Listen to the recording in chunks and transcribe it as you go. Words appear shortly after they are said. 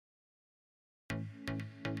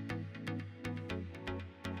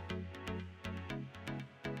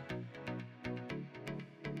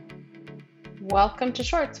Welcome to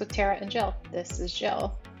Shorts with Tara and Jill. This is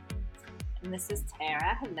Jill. And this is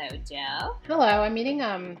Tara. Hello, Jill. Hello. I'm eating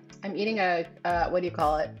a what do you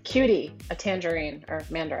call it? Cutie, a tangerine or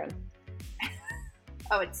mandarin.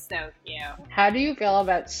 Oh, it's so cute. How do you feel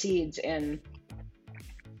about seeds in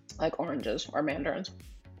like oranges or mandarins?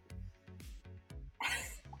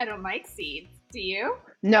 I don't like seeds. Do you?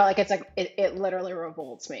 No, like it literally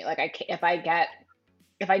revolts me. Like if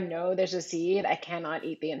I know there's a seed, I cannot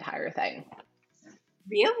eat the entire thing.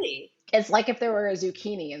 Really? It's like if there were a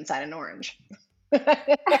zucchini inside an orange.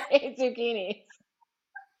 I hate zucchini.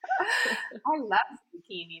 I love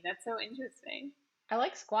zucchini. That's so interesting. I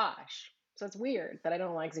like squash. So it's weird that I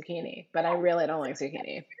don't like zucchini, but I really don't like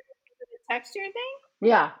zucchini. The texture thing?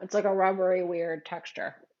 Yeah, it's like a rubbery, weird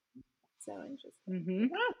texture. So interesting. Mm-hmm.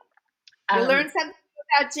 You learn something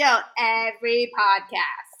about Jill every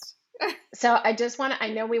podcast. So I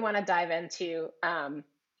know we want to dive into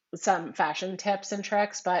some fashion tips and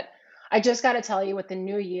tricks, but I just got to tell you with the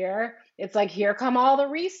new year, it's like, here come all the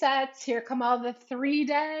resets. Here come all the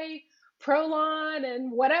 3-day Prolon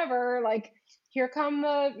and whatever. Like, here come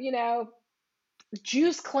the,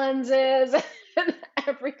 juice cleanses and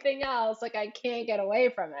everything else. Like, I can't get away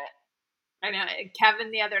from it. I know.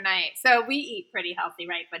 Kevin the other night. So we eat pretty healthy,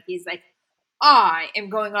 right? But he's like, I am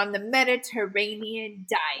going on the Mediterranean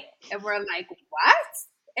diet. And we're like, what?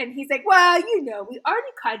 And he's like, well, we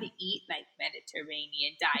already kind of eat like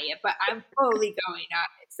Mediterranean diet, but I'm fully going on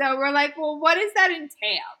it. So we're like, well, what does that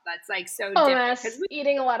entail? That's like so different. Hummus,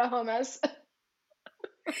 eating a lot of hummus.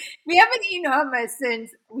 We haven't eaten hummus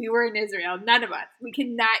since we were in Israel. None of us. We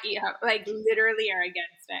cannot eat hummus. Like literally are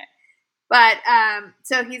against it. But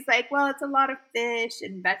so he's like, well, it's a lot of fish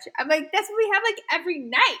and vegetables. I'm like, that's what we have like every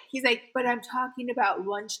night. He's like, but I'm talking about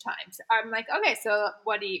lunchtime. So I'm like, okay, so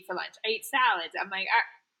what do you eat for lunch? I eat salads. I'm like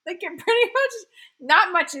you're pretty much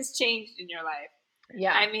not much has changed in your life.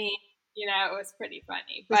 Yeah. I mean, it was pretty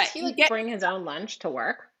funny. Does But he bring his own lunch to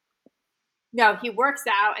work? No, he works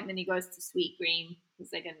out and then he goes to Sweetgreen.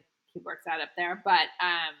 He works out up there. But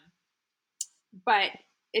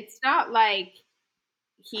it's not like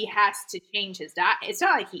he has to change his diet. It's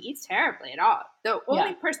not like he eats terribly at all. The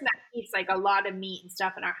only person that eats like a lot of meat and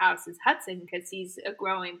stuff in our house is Hudson because he's a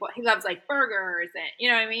growing boy. He loves like burgers and you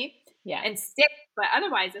know what I mean? Yeah. And sticks, but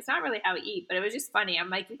otherwise it's not really how we eat. But it was just funny. I'm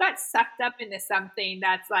like, you got sucked up into something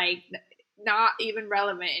that's like not even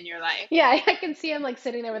relevant in your life. Yeah, I can see him like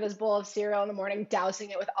sitting there with his bowl of cereal in the morning, dousing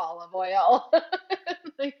it with olive oil.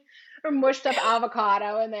 Like, or mushed up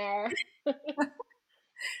avocado in there. It's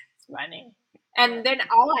funny. And then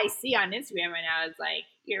all I see on Instagram right now is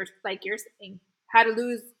you're saying how to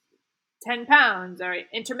lose 10 pounds or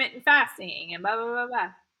intermittent fasting and blah, blah, blah,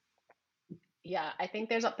 blah. Yeah, I think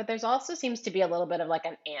there's also seems to be a little bit of like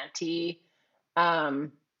an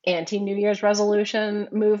anti New Year's resolution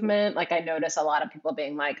movement. Like I notice a lot of people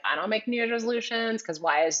being like, I don't make New Year's resolutions because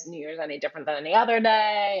why is New Year's any different than any other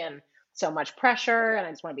day? And so much pressure and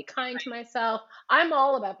I just want to be kind to myself. I'm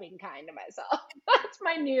all about being kind to myself. That's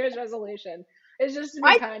my New Year's resolution. It's just to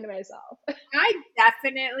be kind to myself. I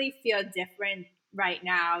definitely feel different right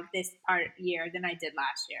now this part year than I did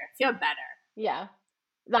last year. I feel better. Yeah.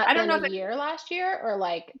 I don't know if year last year or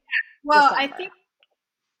like well, December?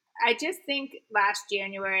 I just think last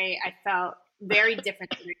January I felt very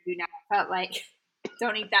different than I do now. I felt like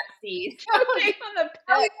don't eat that seed.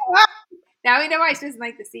 Now we know why she doesn't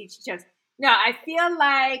like the seed. She chose. No, I feel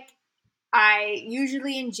like I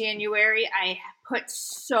usually in January I put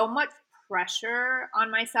so much pressure on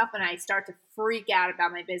myself and I start to freak out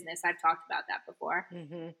about my business. I've talked about that before.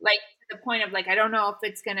 Mm-hmm. Like to the point of like, I don't know if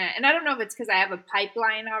it's gonna, and I don't know if it's because I have a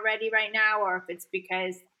pipeline already right now or if it's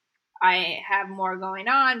because I have more going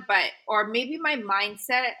on, or maybe my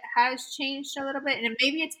mindset has changed a little bit and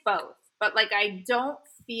maybe it's both, but like, I don't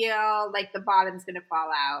feel like the bottom's going to fall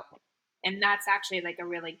out. And that's actually like a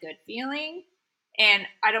really good feeling. And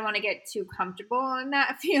I don't want to get too comfortable in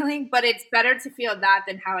that feeling, but it's better to feel that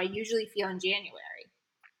than how I usually feel in January.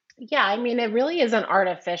 Yeah, I mean, it really is an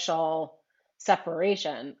artificial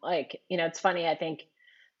separation. Like, it's funny. I think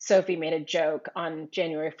Sophie made a joke on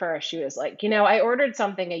January 1st. She was like, I ordered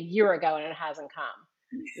something a year ago and it hasn't come,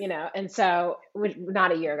 and so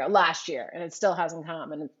not a year ago, last year, and it still hasn't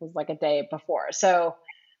come. And it was like a day before. So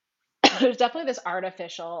there's definitely this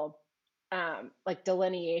artificial like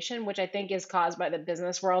delineation, which I think is caused by the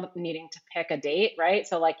business world needing to pick a date, right?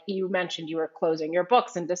 So like you mentioned, you were closing your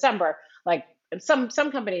books in December. Like some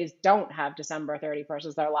companies don't have December 31st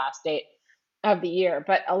as their last date of the year,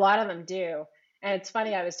 but a lot of them do. And it's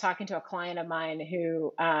funny, I was talking to a client of mine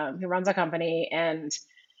who runs a company, and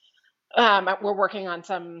we're working on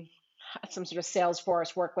some some sort of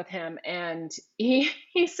Salesforce work with him, and he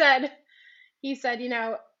said,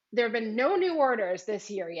 there have been no new orders this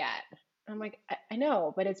year yet. I'm like, I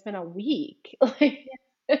know, but it's been a week. Like,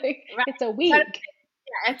 Right. it's a But week.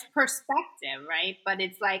 yeah, it's perspective, right? But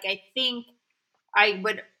it's like I think I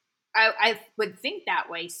would I would think that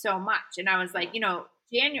way so much. And I was like,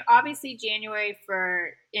 January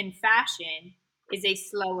for in fashion is a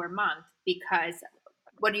slower month because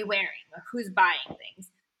what are you wearing? Who's buying things?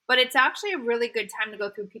 But it's actually a really good time to go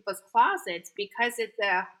through people's closets because it's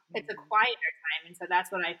a quieter time, and so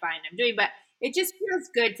that's what I find I'm doing. But it just feels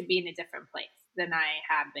good to be in a different place than I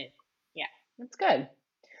have been. Yeah, That's good.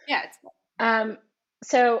 yeah, it's Um,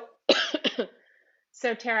 so,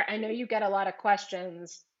 so Tara, I know you get a lot of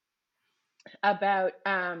questions about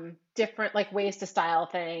different like ways to style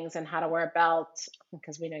things and how to wear a belt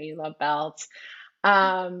because we know you love belts.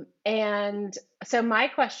 And so my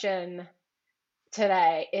question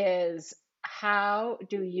today is, how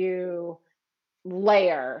do you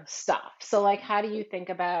layer stuff? So like, how do you think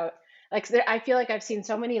about like I feel like I've seen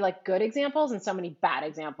so many like good examples and so many bad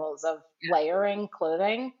examples of layering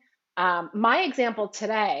clothing. My example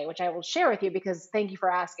today, which I will share with you because thank you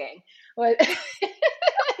for asking, was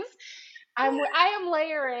I am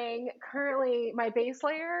layering currently. My base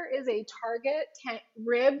layer is a Target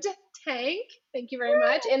ribbed tank. Thank you very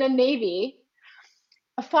much, in a navy,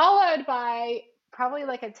 followed by probably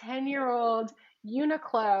like a 10-year-old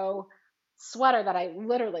Uniqlo sweater that I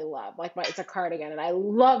literally love. Like it's a cardigan and I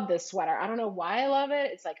love this sweater. I don't know why I love it.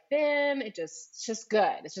 It's like thin, it's just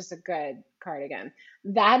good. It's just a good cardigan.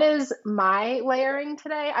 That is my layering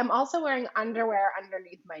today. I'm also wearing underwear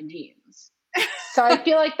underneath my jeans. So I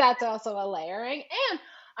feel like that's also a layering. And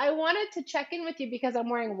I wanted to check in with you because I'm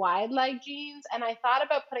wearing wide leg jeans and I thought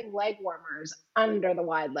about putting leg warmers under the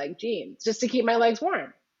wide leg jeans just to keep my legs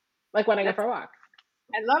warm, like when I go that's for a walk.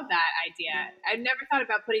 I love that idea. I've never thought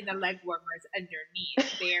about putting the leg warmers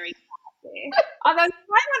underneath. Very classy. Although you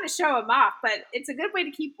might want to show them off, but it's a good way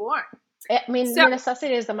to keep warm. I mean, So,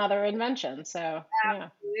 necessity is the mother of invention. So, yeah.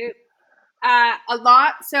 absolutely. A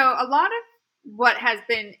lot of what has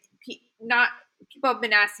been not people have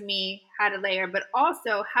been asking me how to layer, but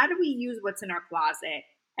also how do we use what's in our closet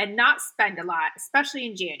and not spend a lot, especially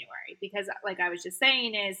in January, because like I was just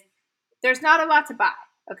saying, is there's not a lot to buy.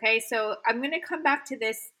 Okay, so I'm going to come back to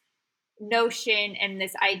this notion and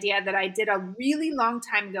this idea that I did a really long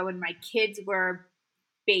time ago when my kids were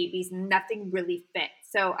babies and nothing really fit.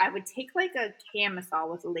 So I would take like a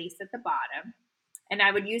camisole with lace at the bottom and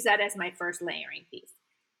I would use that as my first layering piece.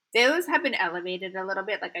 Those have been elevated a little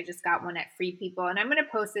bit. Like I just got one at Free People and I'm going to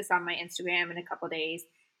post this on my Instagram in a couple days.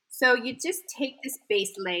 So you just take this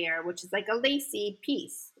base layer, which is like a lacy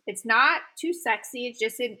piece. It's not too sexy. It's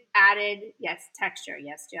just an added, yes, texture.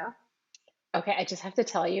 Yes, Jill? Okay, I just have to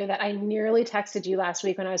tell you that I nearly texted you last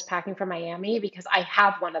week when I was packing for Miami because I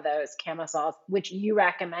have one of those camisoles, which you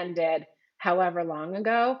recommended however long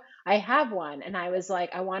ago. I have one, and I was like,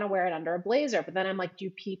 I want to wear it under a blazer. But then I'm like, do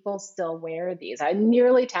people still wear these? I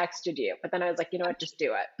nearly texted you, but then I was like, you know what, just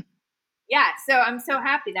do it. Yeah, so I'm so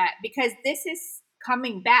happy that because this is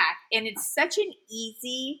coming back and it's such an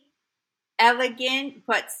easy, elegant,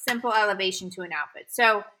 but simple elevation to an outfit.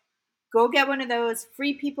 So go get one of those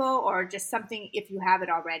Free People or just something if you have it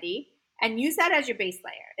already and use that as your base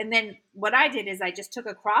layer. And then what I did is I just took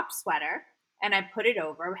a crop sweater and I put it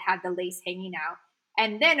over, had the lace hanging out.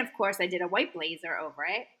 And then, of course, I did a white blazer over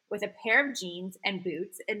it with a pair of jeans and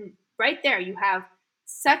boots. And right there, you have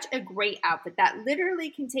such a great outfit that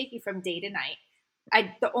literally can take you from day to night.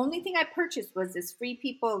 The only thing I purchased was this Free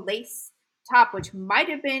People lace top, which might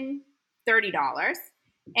have been $30.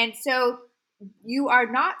 And so you are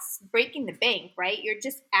not breaking the bank, right? You're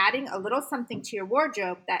just adding a little something to your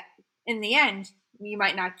wardrobe that in the end you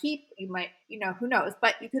might not keep, you might, who knows.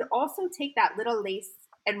 But you could also take that little lace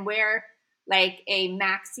and wear like a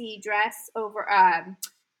maxi dress over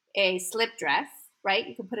a slip dress, right?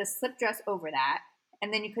 You could put a slip dress over that.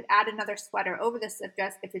 And then you could add another sweater over the slip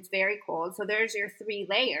dress if it's very cold. So there's your 3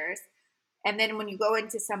 layers. And then when you go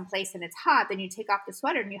into some place and it's hot, then you take off the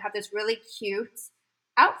sweater and you have this really cute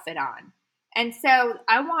outfit on. And so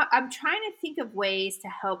I'm trying to think of ways to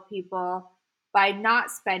help people by not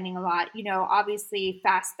spending a lot. Obviously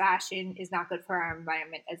fast fashion is not good for our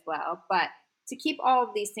environment as well, but to keep all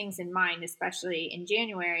of these things in mind, especially in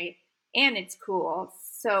January, and it's cool.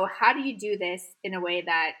 So how do you do this in a way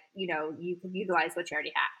that, you can utilize what you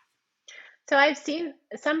already have? So I've seen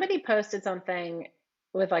somebody posted something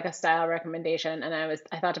with like a style recommendation, and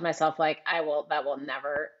I thought to myself, like, that will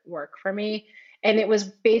never work for me. And it was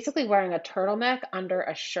basically wearing a turtleneck under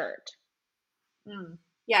a shirt. Mm.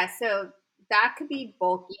 Yeah, so that could be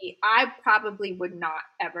bulky. I probably would not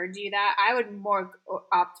ever do that. I would more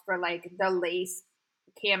opt for like the lace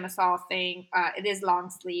camisole thing. It is long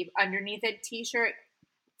sleeve underneath a t-shirt.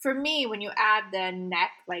 For me, when you add the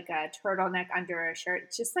neck, like a turtleneck under a shirt,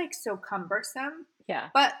 it's just like so cumbersome. Yeah.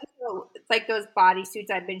 But like those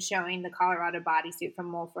bodysuits I've been showing, the Colorado bodysuit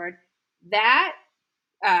from Wolford, that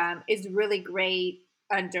is really great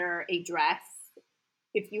under a dress.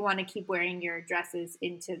 If you want to keep wearing your dresses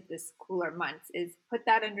into this cooler months, is put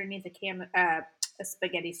that underneath a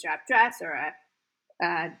spaghetti strap dress or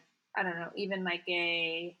I don't know, even like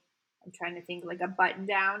I'm trying to think, like a button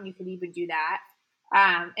down. You could even do that,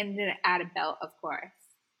 and then add a belt, of course.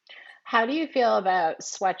 How do you feel about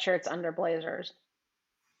sweatshirts under blazers?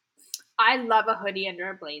 I love a hoodie under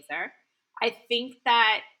a blazer. I think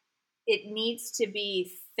that it needs to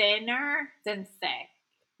be thinner than thick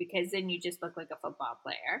because then you just look like a football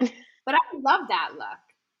player. But I love that look.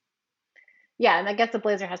 Yeah, and I guess the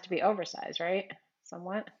blazer has to be oversized, right?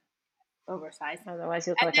 Somewhat. Oversized. Otherwise,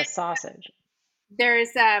 you look And like a sausage.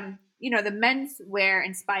 there's the menswear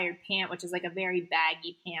inspired pant, which is like a very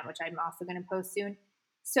baggy pant, which I'm also going to post soon.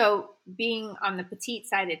 So being on the petite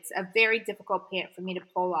side, it's a very difficult pant for me to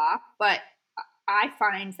pull off. But I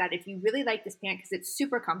find that if you really like this pant, because it's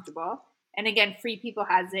super comfortable, and again, Free People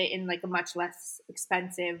has it in like a much less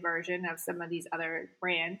expensive version of some of these other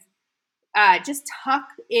brands. Just tuck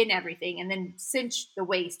in everything and then cinch the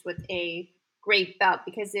waist with a great belt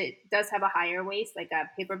because it does have a higher waist, like a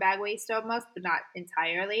paper bag waist almost, but not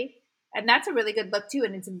entirely. And that's a really good look too,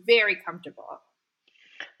 and it's very comfortable.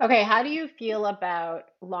 Okay, how do you feel about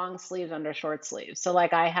long sleeves under short sleeves? So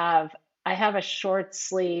like I have a short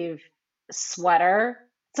sleeve sweater.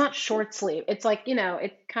 It's not short sleeve. It's like,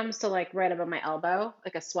 it comes to like right above my elbow,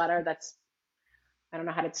 like a sweater that's I don't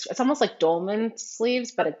know how to it's almost like dolman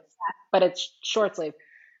sleeves, but it's short sleeve.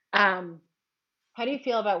 Um, how do you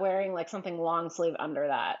feel about wearing like something long sleeve under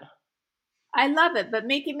that? I love it, but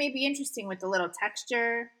make it maybe interesting with a little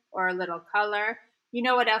texture or a little color. You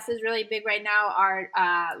know what else is really big right now are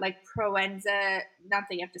like Proenza. Not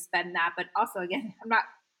that you have to spend that, but also again, I'm not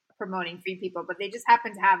promoting Free People, but they just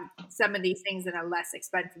happen to have some of these things in a less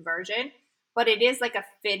expensive version. But it is like a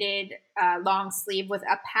fitted long sleeve with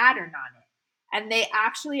a pattern on it, and they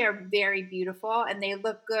actually are very beautiful, and they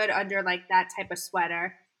look good under like that type of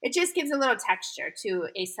sweater. It just gives a little texture to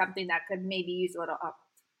a something that could maybe use a little up.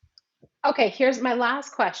 Okay, here's my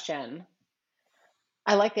last question.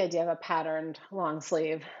 I like the idea of a patterned long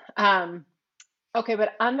sleeve. Um, okay,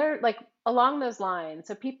 but under like along those lines,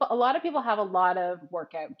 so a lot of people have a lot of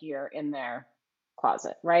workout gear in their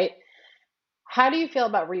closet, right? How do you feel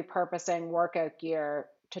about repurposing workout gear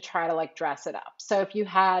to try to like dress it up? So if you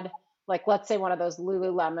had like let's say one of those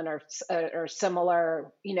Lululemon or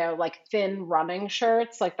similar, like thin running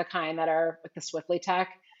shirts, like the kind that are with the Swiftly Tech,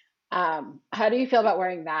 how do you feel about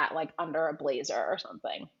wearing that like under a blazer or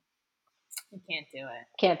something? You can't do it.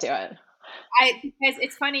 Can't do it. Because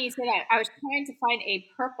it's funny you say that. I was trying to find a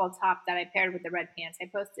purple top that I paired with the red pants I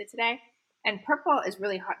posted today, and purple is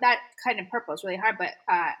really hard. That kind of purple is really hard. But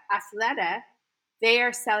Athleta, they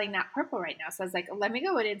are selling that purple right now. So I was like, let me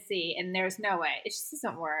go in and see. And there's no way. It just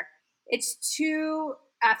doesn't work. It's too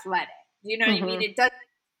athletic. Do you know what I mean? Hmm. It doesn't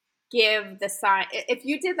give the sign. If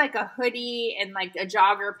you did like a hoodie and like a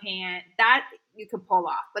jogger pant, that you could pull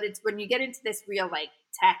off. But it's when you get into this real like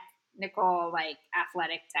technical, like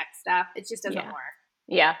athletic tech stuff, it just doesn't Yeah. work.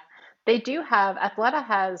 Yeah. They do have, Athleta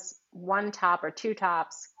has one top or two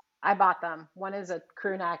tops. I bought them. One is a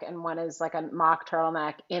crew neck and one is like a mock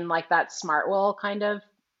turtleneck in like that smart wool kind of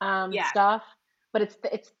Yeah, stuff. But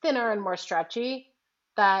it's thinner and more stretchy.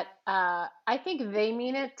 That I think they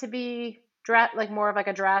mean it to be like more of like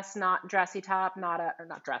a dress, not dressy top, or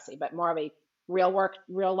not dressy, but more of a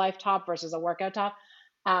real life top versus a workout top.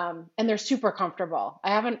 And they're super comfortable.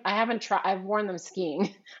 I haven't tried. I've worn them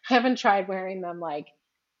skiing. I haven't tried wearing them at,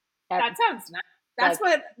 that sounds nice.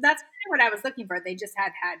 like That's kind of what I was looking for. They just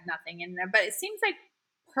had nothing in there, but it seems like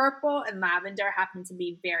purple and lavender happen to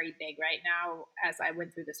be very big right now. As I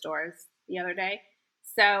went through the stores the other day,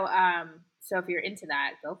 so if you're into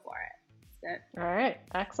that, go for it. That's it. all right,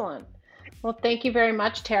 excellent. Well, thank you very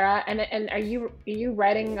much, Tara. And are you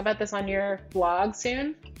writing about this on your blog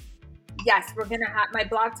soon? Yes, we're gonna have my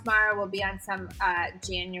blog tomorrow. Will be on some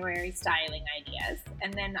January styling ideas,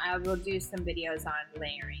 and then I will do some videos on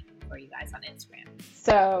layering for you guys on Instagram.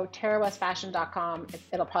 So tarawestfashion.com.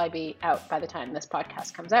 It'll probably be out by the time this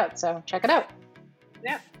podcast comes out. So check it out.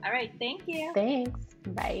 Yep. All right. Thank you. Thanks.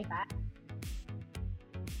 Bye. Bye.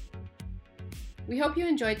 We hope you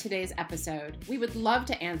enjoyed today's episode. We would love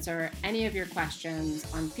to answer any of your questions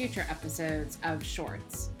on future episodes of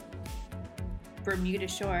Shorts. Bermuda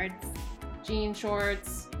shorts, jean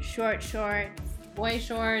shorts, short shorts, boy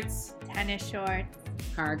shorts, tennis shorts,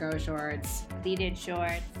 cargo shorts, pleated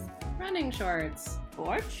shorts, running shorts,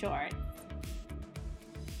 board shorts,